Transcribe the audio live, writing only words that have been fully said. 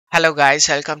Hello guys,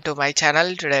 welcome to my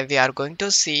channel. Today we are going to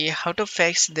see how to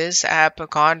fix this app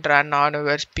can't run on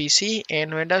your PC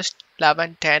in Windows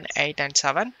 11, 10, 8 and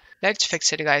 7. Let's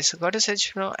fix it guys. Go to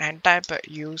search menu and type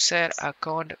user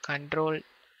account control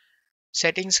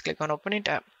settings. Click on open it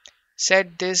up.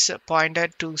 Set this pointer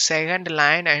to second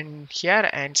line and here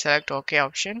and select OK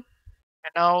option.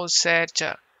 And now search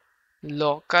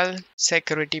local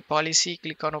security policy.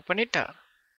 Click on open it up.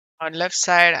 On left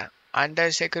side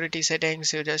under security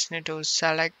settings, you just need to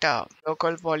select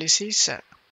local policies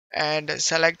and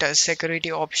select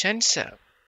security options.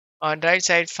 On right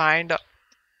side, find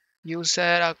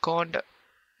user account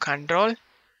control.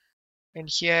 And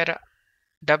here,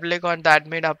 double click on the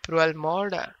admin approval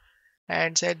mode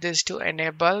and set this to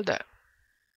enabled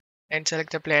and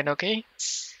select the plan. OK.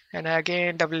 And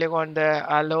again, double click on the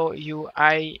allow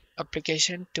UI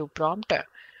application to prompt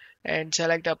and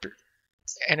select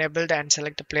enabled and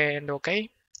select the plan. OK.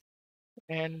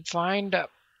 And find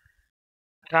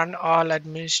run all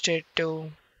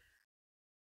administrative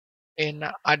in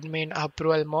admin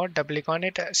approval mode. Double click on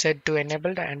it, set to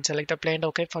enabled and select the plain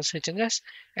OK for switching this.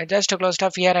 And just to close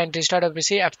stuff here and restart the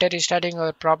PC. After restarting,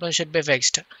 our problem should be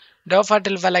fixed. Don't forget to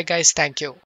leave a like guys. Thank you.